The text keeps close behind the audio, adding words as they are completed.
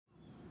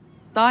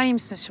Daha iyi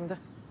misin şimdi?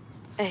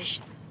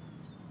 İşte.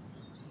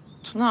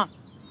 Tuna,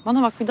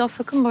 bana bak bir daha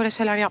sakın böyle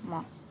şeyler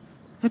yapma.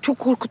 Ya çok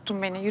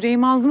korkuttun beni.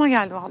 Yüreğim ağzıma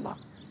geldi vallahi.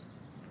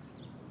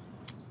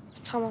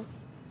 Tamam.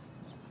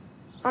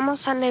 Ama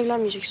seninle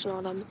evlenmeyeceksin o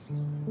adamla.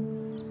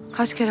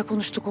 Kaç kere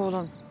konuştuk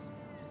oğlum.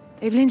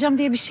 Evleneceğim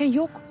diye bir şey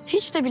yok.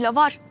 Hiç de bile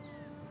var.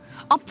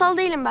 Aptal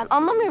değilim ben.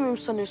 Anlamıyor muyum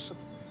sanıyorsun?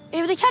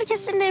 Evdeki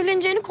herkes seninle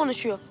evleneceğini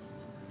konuşuyor.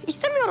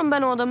 İstemiyorum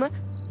ben o adamı.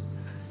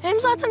 Hem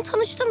zaten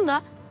tanıştım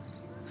da.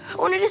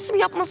 O ne resim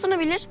yapmasını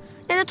bilir,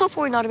 ne de top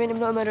oynar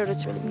benimle Ömer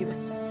öğretmenim gibi.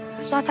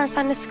 Zaten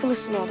sen ne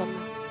sıkılırsın o adamla.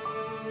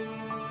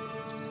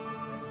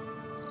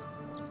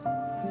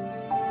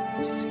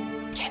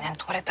 Kendini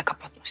tuvalete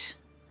kapatmış.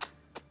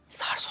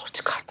 Zar zor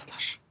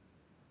çıkarttılar.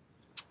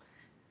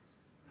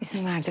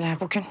 İzin verdiler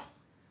bugün.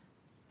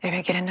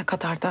 Eve gelene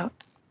kadar da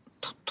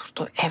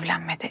tutturdu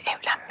evlenmedi,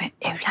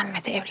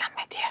 evlenme diye.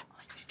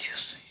 Ay ne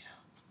diyorsun ya?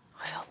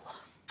 Hay Allah.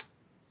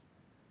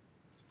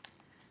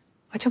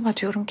 Acaba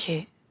diyorum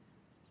ki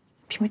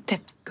bir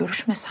müddet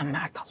görüşmesem mi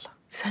Erdal'la?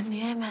 Sen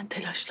niye hemen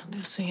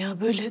telaşlanıyorsun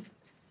ya? Böyle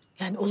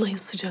yani olayın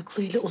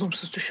sıcaklığıyla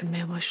olumsuz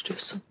düşünmeye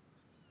başlıyorsun.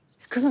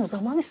 Kızım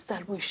zaman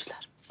ister bu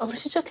işler.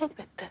 Alışacak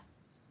elbette.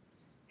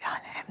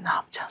 Yani hem ne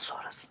yapacaksın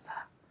sonrasında?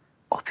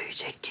 O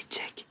büyüyecek,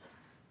 gidecek.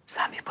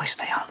 Sen bir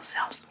başına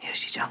yalnız mı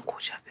yaşayacaksın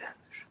koca bir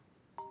ömür?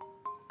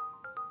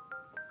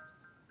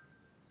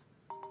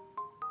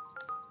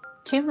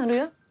 Kim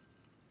arıyor?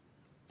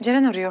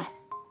 Ceren arıyor.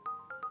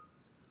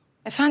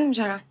 Efendim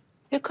Ceren?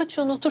 Ya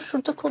kaçıyorsun, otur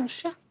şurada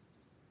konuş ya.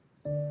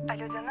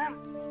 Alo canım.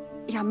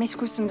 Ya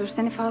meşgulsündür,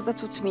 seni fazla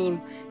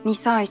tutmayayım.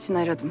 Nisa için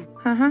aradım.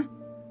 Hı.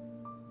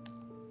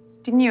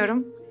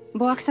 Dinliyorum.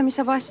 Bu akşam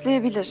işe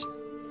başlayabilir.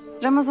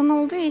 Ramazan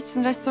olduğu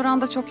için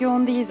restoranda çok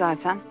yoğun değil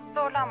zaten.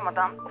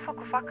 Zorlanmadan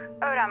ufak ufak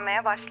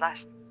öğrenmeye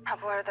başlar. Ha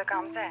bu arada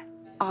Gamze.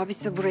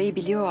 Abisi burayı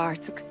biliyor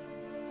artık.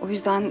 O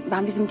yüzden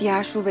ben bizim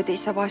diğer şubede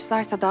işe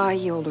başlarsa daha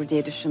iyi olur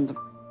diye düşündüm.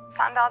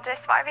 Sen de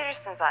adres var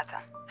verirsin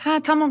zaten. Ha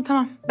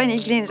tamam. Ben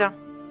ilgileneceğim.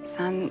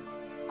 Sen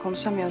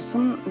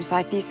konuşamıyorsun,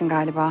 müsait değilsin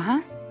galiba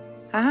ha?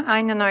 Ha,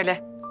 aynen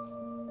öyle.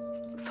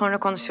 Sonra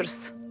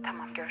konuşuruz.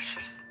 Tamam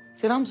görüşürüz.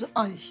 Selam.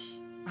 Ay.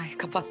 Ay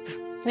kapattı.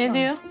 Ne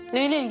diyor?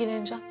 Neyle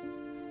ilgileneceğim?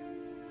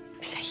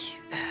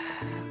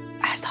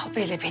 Erdal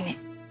Bey'le beni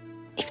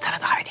iftara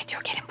davet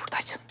ediyor. Gelin burada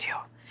açın diyor.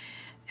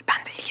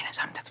 Ben de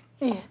ilgileneceğim dedim.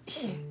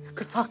 İyi.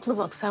 Kız haklı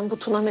bak. Sen bu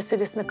Tuna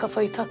meselesine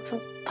kafayı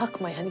taktın.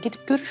 Takma yani.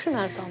 Gidip görüşün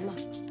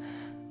Erdal'la.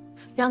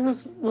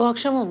 Yalnız bu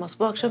akşam olmaz.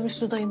 Bu akşam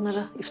Hüsnü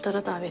dayınlara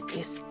iftara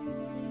davetliyiz.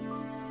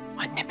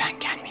 Anne ben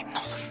gelmeyeyim ne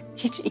olur.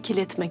 Hiç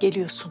ikiletme,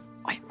 geliyorsun.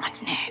 Ay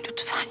anne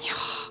lütfen ya.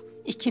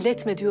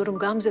 İkiletme diyorum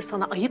Gamze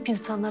sana. Ayıp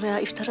insanlara ya.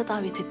 İftara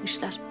davet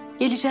etmişler.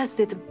 Geleceğiz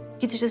dedim.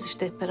 Gideceğiz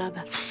işte hep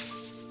beraber.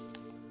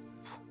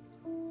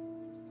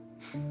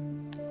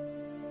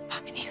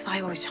 Ben bir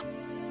Nisa'ya uğrayacağım.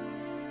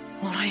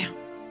 Nuray ya,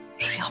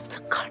 şu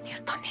yaptığın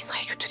karnıyarıktan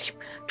Nisa'ya götüreyim.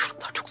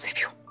 Çocuklar çok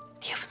seviyor.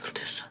 Niye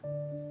fısıldıyorsun?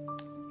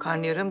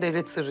 Karnıyarım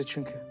devlet sırrı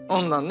çünkü.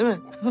 Ondan değil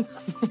mi?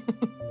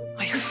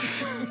 Ay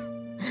üf.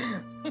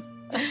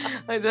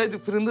 Hadi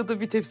fırında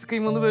da bir tepsi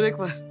kıymalı börek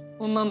var.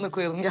 Ondan da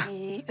koyalım gel.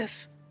 Ay,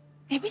 öf.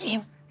 Ne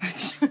bileyim.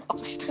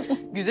 Alıştım.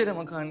 Güzel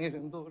ama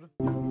karnıyarım doğru.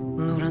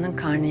 Nura'nın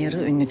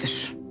karnıyarığı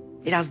ünlüdür.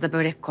 Biraz da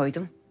börek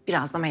koydum,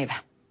 biraz da meyve.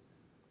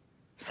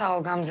 Sağ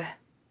ol Gamze.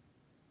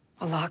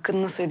 Allah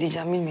hakkını nasıl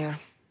ödeyeceğim bilmiyorum.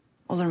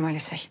 Olur mu öyle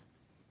şey?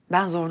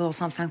 Ben zorda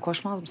olsam sen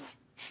koşmaz mısın?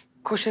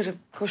 Koşarım.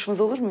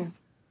 Koşmaz olur muyum?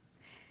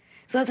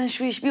 Zaten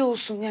şu iş bir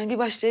olsun yani bir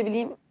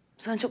başlayabileyim.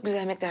 Sana çok güzel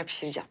yemekler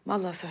pişireceğim.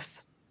 Vallahi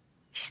söz.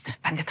 İşte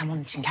ben de tam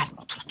onun için geldim.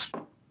 Otur.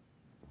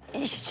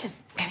 İş için.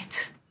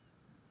 Evet.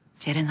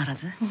 Ceren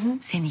aradı.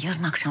 Seni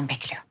yarın akşam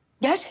bekliyor.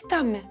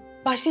 Gerçekten mi?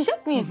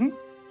 Başlayacak mıyım?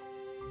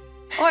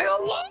 Ay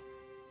Allah.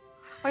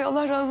 Ay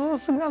Allah razı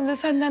olsun Gamze.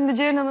 Senden de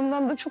Ceren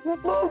Hanım'dan da çok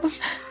mutlu oldum.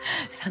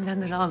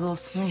 Senden de razı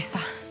olsun Nisa.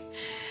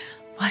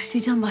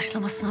 Başlayacağım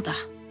başlamasına da.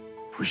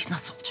 Bu iş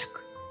nasıl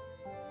olacak?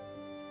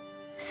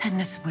 Sen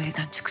nasıl bu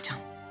evden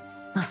çıkacaksın?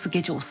 Nasıl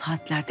gece o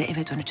saatlerde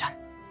eve döneceksin?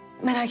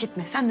 Merak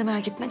etme. Sen de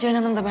merak etme. Ceren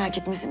Hanım da merak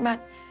etmesin. Ben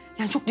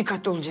yani çok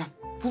dikkatli olacağım.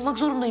 Bulmak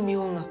zorundayım bir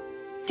yolunu.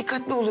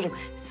 Dikkatli olurum.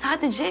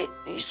 Sadece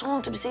son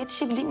otobüse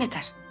yetişebileyim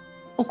yeter.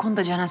 O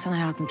konuda Ceren sana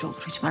yardımcı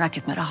olur. Hiç merak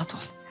etme, rahat ol.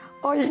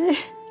 Ay.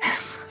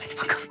 Hadi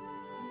bakalım.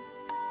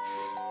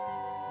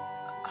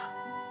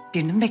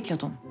 Birini mi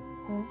bekliyordun?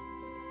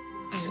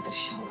 Hayırdır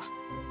inşallah.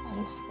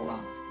 Allah Allah.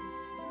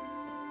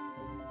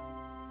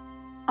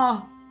 Aa.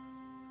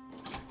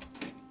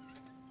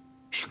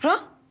 Şükran.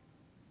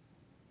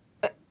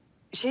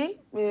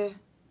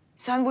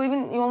 Sen bu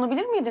evin yolunu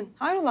bilir miydin?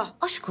 Hayrola?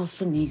 Aşk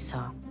olsun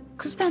Nisa.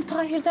 Kız ben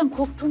Tahir'den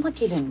korktuğuma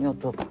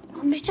gelemiyordum.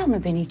 Almayacak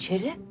mı beni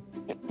içeri?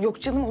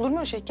 Yok canım olur mu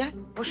öyle şey? Gel.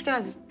 Hoş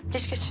geldin.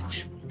 Geç.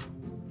 Hoş.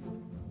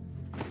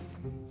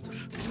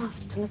 Ne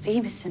yaptınız,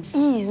 iyi misiniz?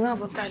 İyiyiz. Ne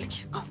yapalım?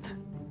 Terlik. Altı.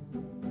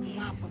 Ne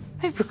yapalım?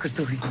 Hep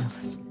bıkırdı oynuyorlar.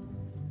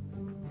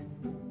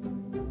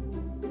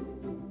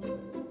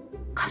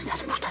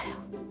 Gamze'nin burada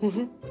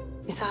ya.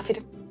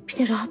 Misafirim. Bir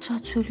de rahat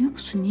rahat söylüyor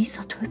musun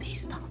Nisa? Tövbe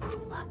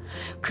estağfurullah.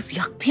 Kız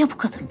yaktı ya bu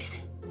kadın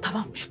bizi.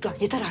 Tamam Şükran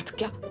yeter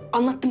artık ya.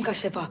 Anlattım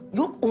kaç defa.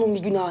 Yok onun bir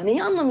günahı.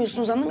 Neyi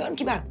anlamıyorsunuz anlamıyorum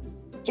ki ben.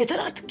 Yeter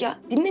artık ya.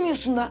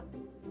 Dinlemiyorsun da.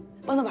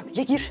 Bana bak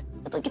ya gir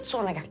ya da git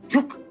sonra gel.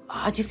 Yok,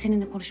 acil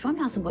seninle konuşmam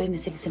lazım bu ev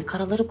meselesini.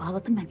 Karaları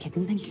bağladım ben,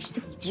 kendimden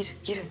geçtim. Gir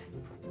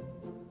hadi.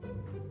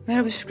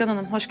 Merhaba Şükran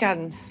Hanım, hoş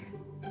geldiniz.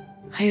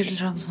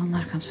 Hayırlı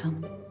Ramazanlar Gamze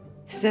Hanım.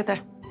 Size de.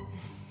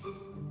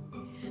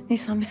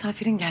 Nisan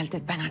misafirin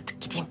geldi. Ben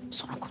artık gideyim.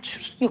 Sonra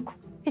konuşuruz. Yok.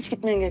 Hiç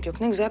gitmeye gerek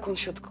yok. Ne güzel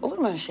konuşuyorduk. Olur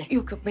mu öyle şey?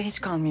 Yok ben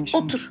hiç kalmayayım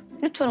şimdi. Otur.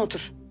 Lütfen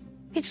otur.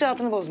 Hiç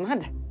rahatını bozma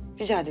hadi.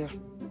 Rica ediyorum.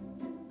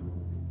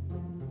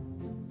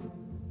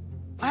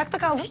 Ayakta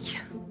kaldık.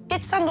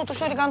 Geç sen de otur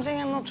şöyle Gamze'nin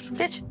yanına otur.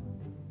 Geç.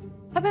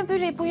 Ha ben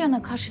böyle bu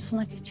yana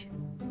karşısına geçeyim.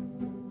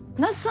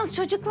 Nasılsınız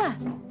çocuklar?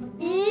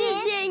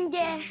 İyi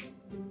yenge.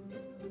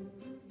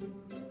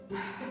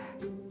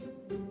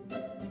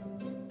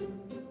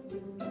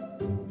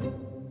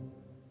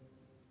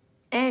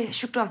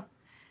 Şükran.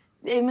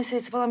 Ev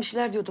meselesi falan bir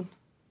şeyler diyordun.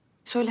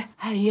 Söyle.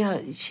 Ha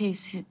ya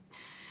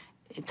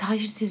Tahir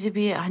sizi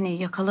bir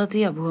hani yakaladı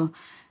ya bu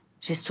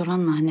restoran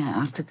mı hani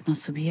artık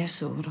nasıl bir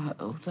yerse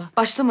orada.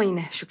 Başlama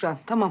yine Şükran.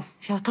 Tamam.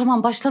 Ya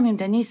tamam başlamayayım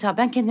da Nisa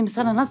ben kendimi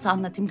sana nasıl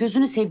anlatayım?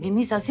 Gözünü sevdiğim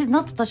Nisa siz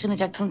nasıl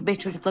taşınacaksınız 5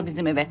 çocukla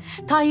bizim eve?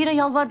 Tahir'e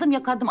yalvardım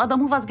yakardım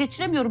adamı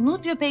vazgeçiremiyorum.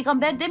 Ne diyor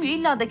peygamber demiyor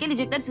illa da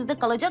gelecekler sizde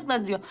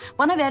kalacaklar diyor.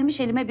 Bana vermiş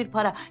elime bir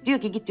para.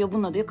 Diyor ki git diyor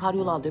bununla diyor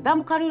karyola al diyor. Ben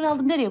bu karyola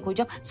aldım nereye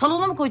koyacağım?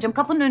 Salona mı koyacağım?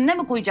 Kapının önüne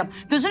mi koyacağım?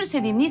 Gözünü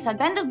seveyim Nisa.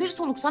 Ben de bir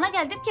soluk sana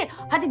geldim ki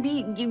hadi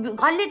bir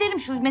halledelim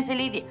şu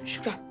meseleyi diye.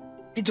 Şükran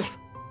bir dur.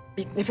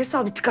 Bir nefes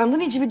al. Bir tıkandın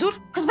iyice bir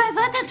dur. Kız ben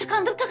zaten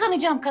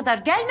tıkanacağım kadar.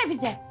 Gelme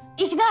bize.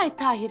 İkna et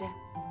Tahir'i.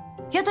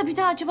 Ya da bir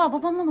daha acaba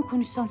babamla mı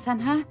konuşsan sen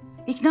ha?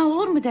 İkna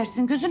olur mu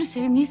dersin? Gözünü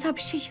seveyim Nisa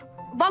bir şey yap.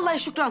 Vallahi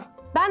Şükran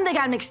ben de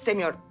gelmek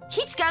istemiyorum.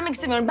 Hiç gelmek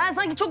istemiyorum. Ben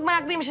sanki çok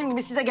meraklıymışım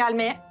gibi size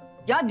gelmeye.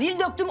 Ya dil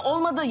döktüm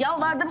olmadı,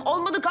 yalvardım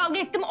olmadı, kavga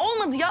ettim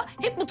olmadı ya.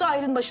 Hep bu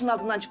Tahir'in başının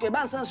altından çıkıyor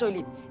ben sana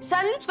söyleyeyim.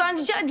 Sen lütfen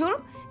rica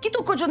ediyorum git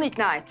o kocanı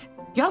ikna et.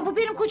 Ya bu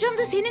benim kocam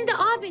da senin de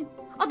abin.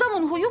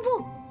 Adamın huyu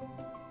bu.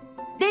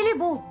 Deli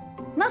bu.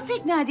 Nasıl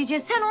ikna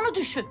edeceğiz sen onu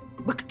düşün.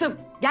 Bıktım.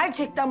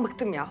 Gerçekten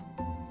bıktım ya.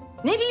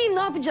 Ne bileyim ne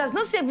yapacağız,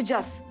 nasıl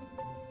yapacağız?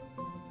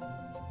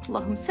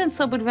 Allah'ım sen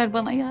sabır ver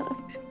bana ya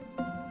Rabbi.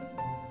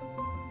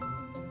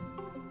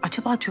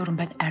 Acaba diyorum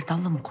ben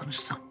Erdal'la mı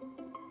konuşsam?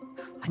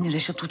 Hani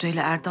Reşat Hoca ile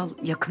Erdal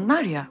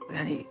yakınlar ya.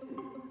 Yani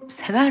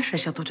sever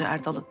Reşat Hoca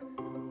Erdal'ı.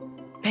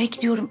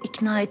 Belki diyorum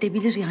ikna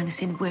edebilir yani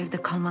seni bu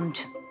evde kalman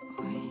için.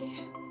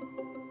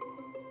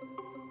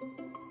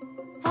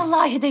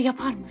 Vallahi de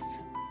yapar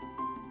mısın?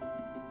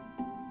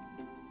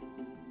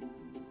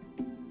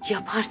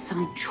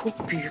 Yaparsan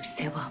çok büyük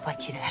sevaba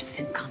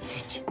girersin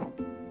Gamzeciğim.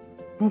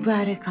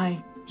 Mübarek ay,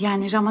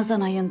 yani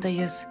Ramazan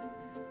ayındayız.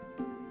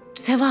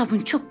 Sevabın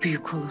çok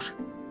büyük olur.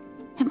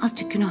 Hem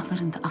azıcık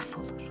günahların da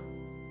affolur.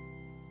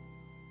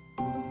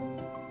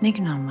 Ne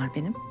günahım var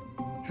benim?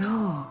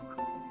 Yok,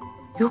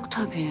 yok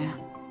tabii.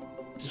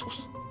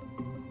 Sus.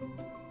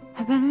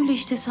 Ha ben öyle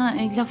işte sana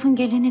lafın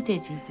geleni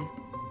dediydi.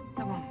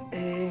 Tamam.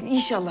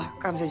 İnşallah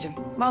Gamzeciğim.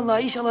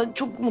 Vallahi inşallah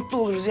çok mutlu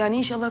oluruz. Yani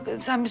inşallah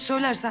sen bir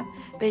söylersen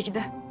belki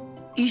de.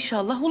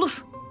 İnşallah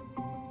olur.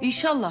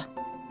 İnşallah.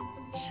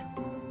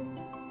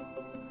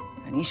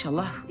 Yani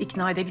inşallah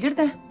ikna edebilir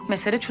de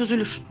mesele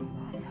çözülür.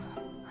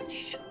 Hadi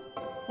inşallah.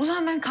 O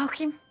zaman ben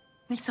kalkayım.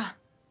 Nisa,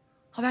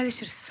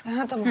 haberleşiriz.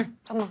 Ha, tamam,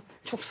 tamam.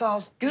 Çok sağ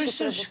ol. Teşekkür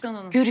Görüşürüz ederim. Şükran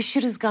Hanım.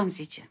 Görüşürüz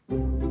Gamzeciğim.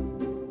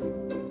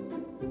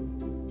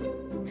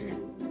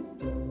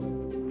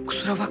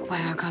 Kusura bakma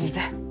ya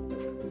Gamze.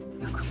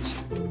 Yok.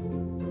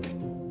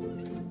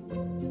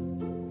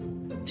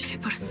 Şey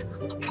yaparız.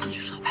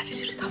 Konuşuruz,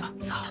 haberleşiriz.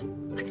 Tamam, sağ ol.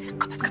 Hadi sen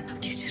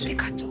kapat gir içeri.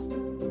 Dikkatli ol.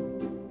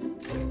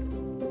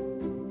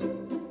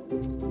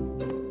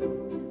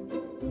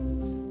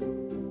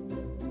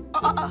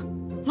 Aa,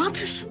 ne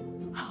yapıyorsun?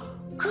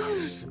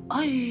 Kız,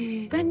 ay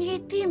ben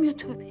niyetliyim ya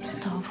tövbe.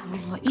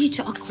 Estağfurullah,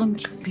 iyice aklım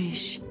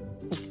gitmiş.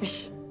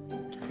 Gitmiş.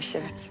 Gitmiş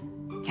evet.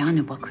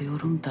 Yani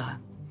bakıyorum da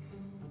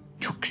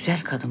çok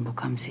güzel kadın bu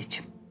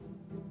Gamzeciğim.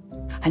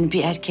 Hani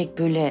bir erkek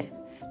böyle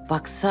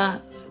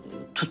baksa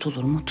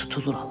tutulur mu?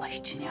 Tutulur Allah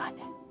için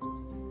yani.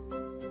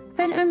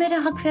 Ben Ömer'e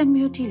hak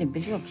vermiyor değilim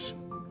biliyor musun?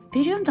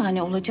 Veriyorum da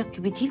hani olacak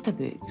gibi değil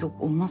tabii.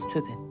 Yok olmaz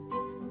tövbe.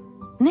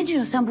 Ne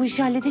diyorsun sen bu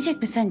işi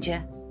halledecek mi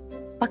sence?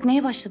 Bak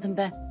neye başladım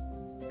ben?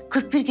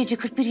 41 gece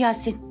 41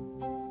 Yasin.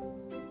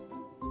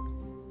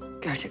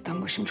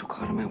 Gerçekten başım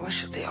çok ağrımaya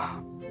başladı ya.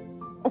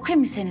 Okuyayım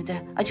mı seni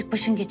de? Acık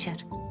başın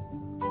geçer.